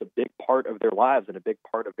 it's a big part of their lives and a big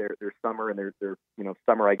part of their summer and their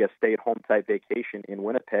summer, I guess, stay-at-home type vacation in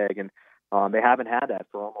Winnipeg. And they haven't had that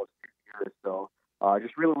for almost 2 years. So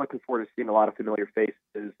just really looking forward to seeing a lot of familiar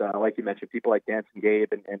faces. Like you mentioned, people like Dancing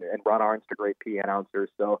Gabe and Ron Arnst, a great PA announcer.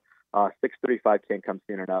 So 6:35 can't come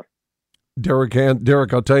soon enough. Derek,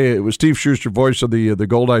 I'll tell you, it was Steve Schuster, voice of the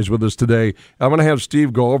Goldeyes, with us today. I'm going to have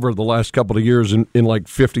Steve go over the last couple of years in like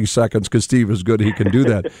 50 seconds because Steve is good. He can do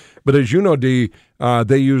that. But as you know, D,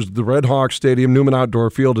 they used the Red Hawk Stadium, Newman Outdoor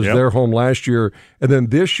Field, as their home last year. And then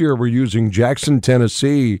this year we're using Jackson,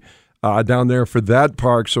 Tennessee, down there for that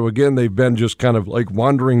park. So, again, they've been just kind of like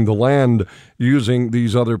wandering the land using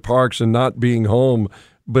these other parks and not being home.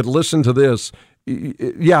 But listen to this.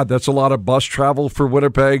 Yeah, that's a lot of bus travel for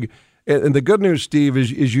Winnipeg. And the good news, Steve,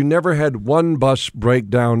 is you never had one bus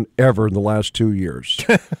breakdown ever in the last 2 years.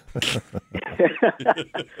 Yeah,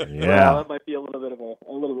 well, that might be a little bit of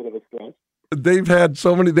a stress. They've had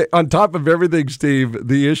so many. On top of everything, Steve,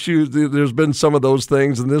 the issues. There's been some of those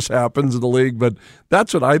things, and this happens in the league. But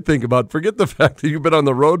that's what I think about. Forget the fact that you've been on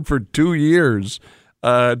the road for 2 years,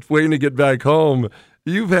 waiting to get back home.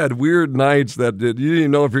 You've had weird nights that you didn't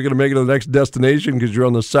even know if you're going to make it to the next destination because you're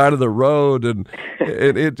on the side of the road, and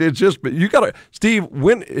it's just you got to. Steve,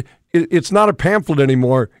 when it's not a pamphlet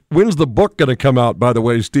anymore. When's the book going to come out? By the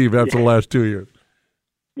way, Steve, after the last 2 years.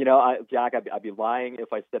 Jack, I'd be lying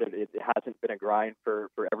if I said it hasn't been a grind for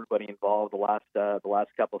everybody involved the last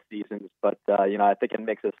couple of seasons. But I think it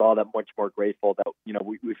makes us all that much more grateful that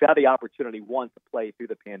we've had the opportunity to play through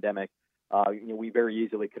the pandemic. We very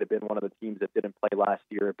easily could have been one of the teams that didn't play last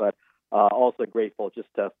year, but also grateful just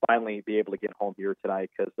to finally be able to get home here tonight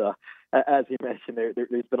because, as you mentioned,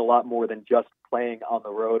 there's been a lot more than just playing on the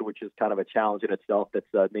road, which is kind of a challenge in itself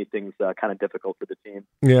that's made things kind of difficult for the team.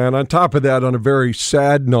 Yeah, and on top of that, on a very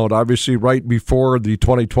sad note, obviously right before the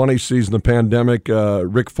 2020 season, the pandemic,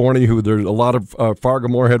 Rick Forney, who there's a lot of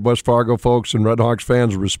Fargo-Moorhead, West Fargo folks and Redhawks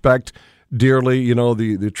fans respect dearly,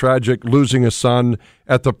 the tragic losing a son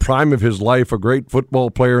at the prime of his life, a great football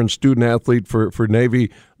player and student athlete for Navy,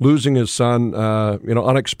 losing his son,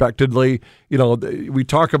 unexpectedly. We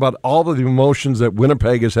talk about all of the emotions that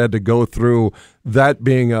Winnipeg has had to go through, that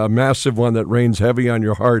being a massive one that rains heavy on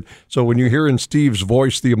your heart. So when you hear in Steve's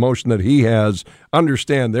voice the emotion that he has,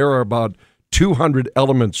 understand there are about 200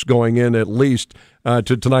 elements going in at least to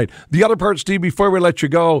tonight. The other part, Steve, before we let you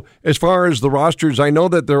go, as far as the rosters, I know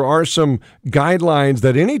that there are some guidelines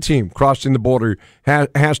that any team crossing the border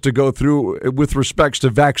has to go through with respects to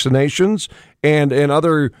vaccinations and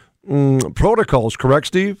other protocols, correct,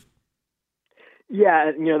 Steve?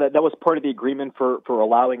 Yeah, that was part of the agreement for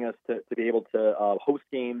allowing us to be able to host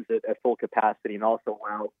games at full capacity and also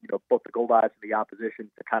allow both the Gold Eyes and the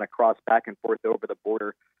opposition to kind of cross back and forth over the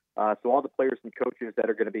border. So all the players and coaches that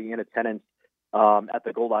are going to be in attendance at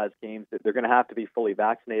the Gold Eyes games, they're going to have to be fully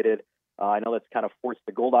vaccinated. I know that's kind of forced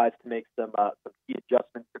the Gold Eyes to make some key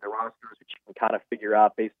adjustments to the rosters, which you can kind of figure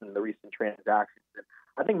out based on the recent transactions. And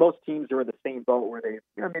I think most teams are in the same boat where they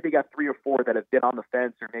maybe got 3 or 4 that have been on the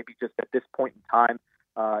fence, or maybe just at this point in time,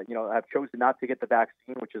 have chosen not to get the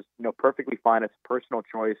vaccine, which is perfectly fine. It's a personal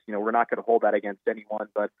choice. We're not going to hold that against anyone,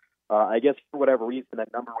 but I guess for whatever reason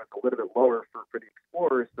that number was a little bit lower for the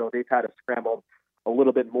Explorers, so they've had to scramble a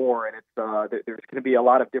little bit more, and it's there's going to be a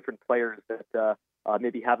lot of different players that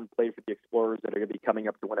maybe haven't played for the Explorers that are going to be coming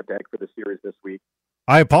up to Winnipeg for the series this week.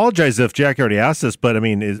 I apologize if Jack already asked this, but I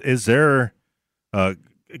mean, is there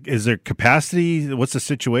capacity? What's the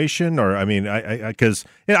situation? Or because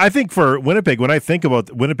I think for Winnipeg, when I think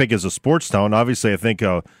about Winnipeg as a sports town, obviously I think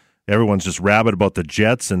everyone's just rabid about the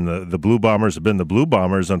Jets, and the Blue Bombers have been the Blue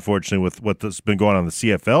Bombers, unfortunately, with what's been going on in the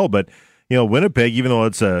CFL. But Winnipeg, even though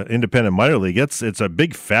it's an independent minor league, it's a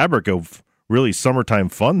big fabric of really summertime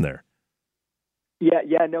fun there.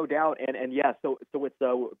 Yeah, no doubt, and yeah, so it's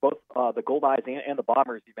both the Gold Eyes and the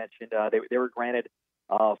Bombers you mentioned. They were granted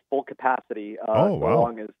full capacity as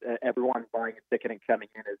long as everyone buying a ticket and coming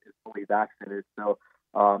in is fully vaccinated. So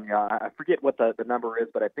I forget what the number is,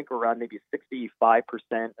 but I think around maybe 65%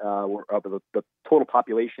 of the total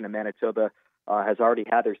population in Manitoba has already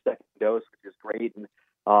had their second dose, which is great. And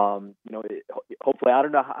hopefully, I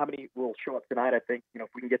don't know how many will show up tonight. I think if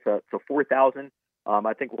we can get to 4,000,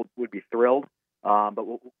 I think we'd be thrilled. But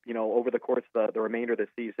over the course of the remainder of the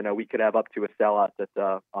season, we could have up to a sellout that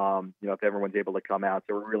if everyone's able to come out.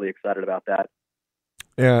 So we're really excited about that.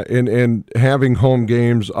 Yeah, and having home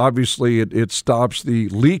games, obviously, it stops the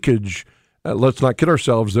leakage. Let's not kid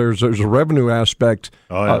ourselves. There's a revenue aspect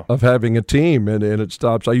of having a team, and it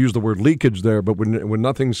stops. I use the word leakage there, but when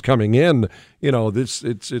nothing's coming in,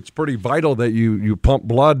 it's pretty vital that you pump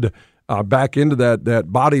blood back into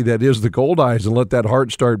that body that is the Gold Eyes and let that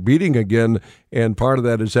heart start beating again. And part of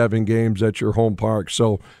that is having games at your home park.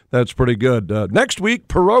 So that's pretty good. Next week,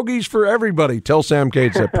 pierogies for everybody. Tell Sam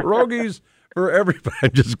Cates that. Pierogies for everybody.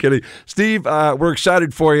 I'm just kidding. Steve, we're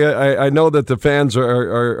excited for you. I know that the fans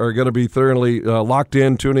are going to be thoroughly locked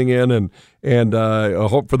in, tuning in, and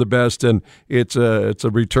hope for the best. And it's a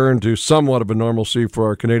return to somewhat of a normalcy for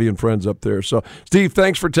our Canadian friends up there. So, Steve,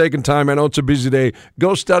 thanks for taking time. I know it's a busy day.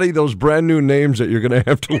 Go study those brand new names that you're going to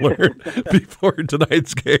have to learn before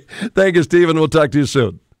tonight's game. Thank you, Steve, and we'll talk to you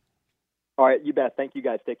soon. All right, you bet. Thank you,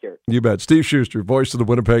 guys. Take care. You bet. Steve Schuster, voice of the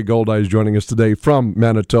Winnipeg Gold Eyes, joining us today from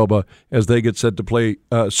Manitoba as they get set to play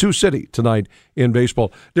Sioux City tonight in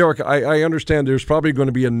baseball. Derek, I understand there's probably going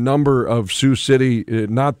to be a number of Sioux City,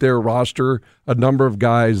 not their roster, a number of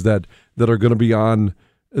guys that are going to be on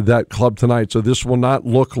that club tonight. So this will not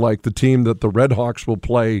look like the team that the Redhawks will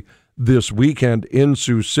play this weekend in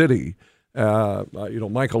Sioux City.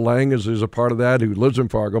 Michael Lang is a part of that, who lives in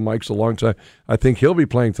Fargo. Mike's a long time. I think he'll be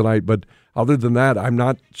playing tonight, but other than that, I'm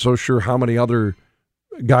not so sure how many other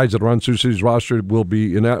guys that are on Sioux City's roster will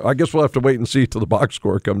be in. I guess we'll have to wait and see till the box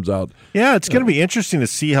score comes out. Yeah, it's going to be interesting to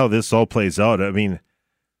see how this all plays out. I mean,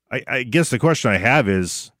 I guess the question I have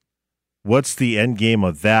is, what's the end game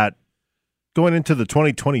of that going into the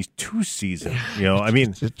 2022 season? You know, I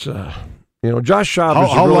mean, it's Josh Schaub.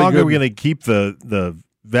 How long are we going to keep the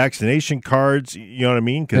vaccination cards? You know what I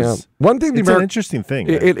mean? Because one thing, it's an interesting thing.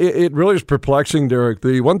 It really is perplexing, Derek.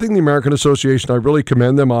 The one thing the American Association I really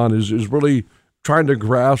commend them on is really trying to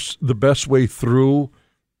grasp the best way through.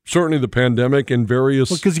 Certainly the pandemic and various...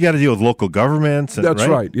 Well, because you got to deal with local governments. That's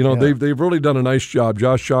right. You know, they've really done a nice job.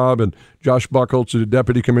 Josh Schaub and Josh Buchholz, the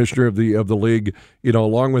deputy commissioner of the league, you know,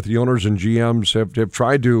 along with the owners and GMs, have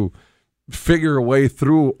tried to figure a way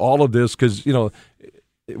through all of this because, you know,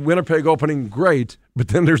 Winnipeg opening, great, but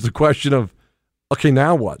then there's the question of, okay,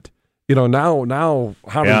 now what? You know, now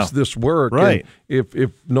how does this work? Right. And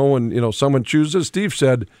if no one, you know, someone chooses, Steve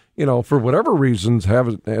said, you know, for whatever reasons,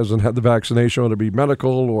 hasn't had the vaccination, whether it be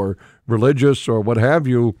medical or religious or what have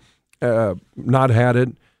you, not had it,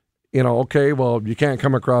 you know, okay, well, you can't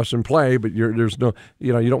come across and play, but there's no,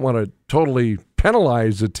 you know, you don't want to totally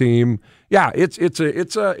penalize the team. Yeah, it's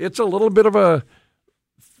a little bit of a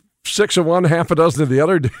 6 of one, half a dozen of the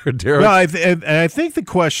other, Derek. Well, I think the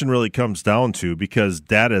question really comes down to, because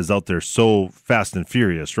data is out there so fast and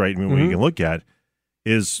furious, right? I mean, what you can look at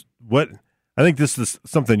is what I think this is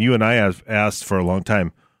something you and I have asked for a long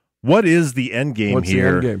time. What is the end game What's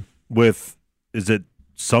here? The end game? With is it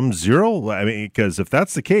some zero? I mean, because if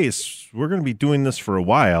that's the case, we're going to be doing this for a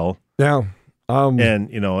while. Yeah,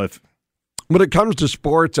 and you know, if when it comes to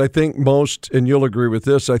sports, I think most, and you'll agree with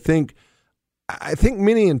this, I think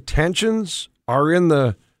many intentions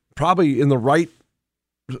are probably in the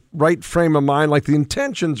right frame of mind. Like the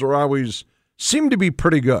intentions are always seem to be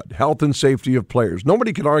pretty good. Health and safety of players.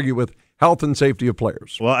 Nobody can argue with health and safety of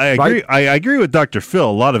players. Well, I agree. I agree with Dr. Phil.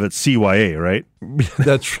 A lot of it's CYA, right?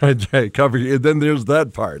 That's right, Jay. Then there's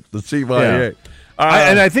that part, the CYA. Yeah.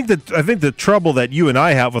 And I think the trouble that you and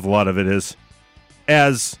I have with a lot of it is,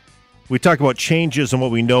 as we talk about changes and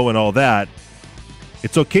what we know and all that,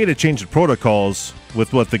 it's okay to change the protocols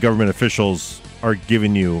with what the government officials are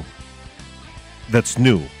giving you. That's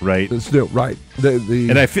new, right? It's new, right?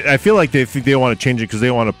 And I feel like they think they want to change it because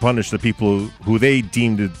they want to punish the people who they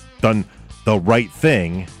deemed had done the right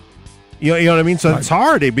thing. You know what I mean? So it's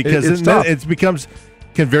hard because it becomes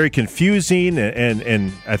very confusing,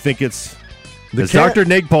 and I think it's as Dr.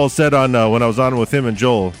 Nagpal said on when I was on with him and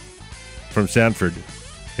Joel from Sanford.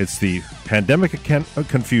 It's the pandemic of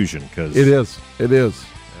confusion because it is.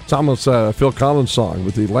 It's almost a Phil Collins song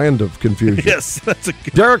with the land of confusion. Yes, that's a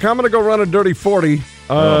good... Derek, I'm going to go run a dirty 40.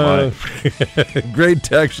 Oh, my. Great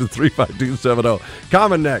text at 35270.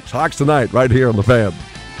 Comment next. Hawks tonight, right here on The Fan.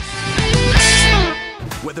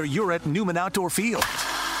 Whether you're at Newman Outdoor Field,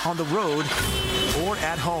 on the road, or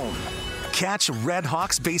at home, catch Red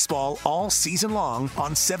Hawks baseball all season long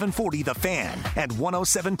on 740 The Fan and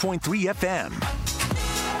 107.3 FM.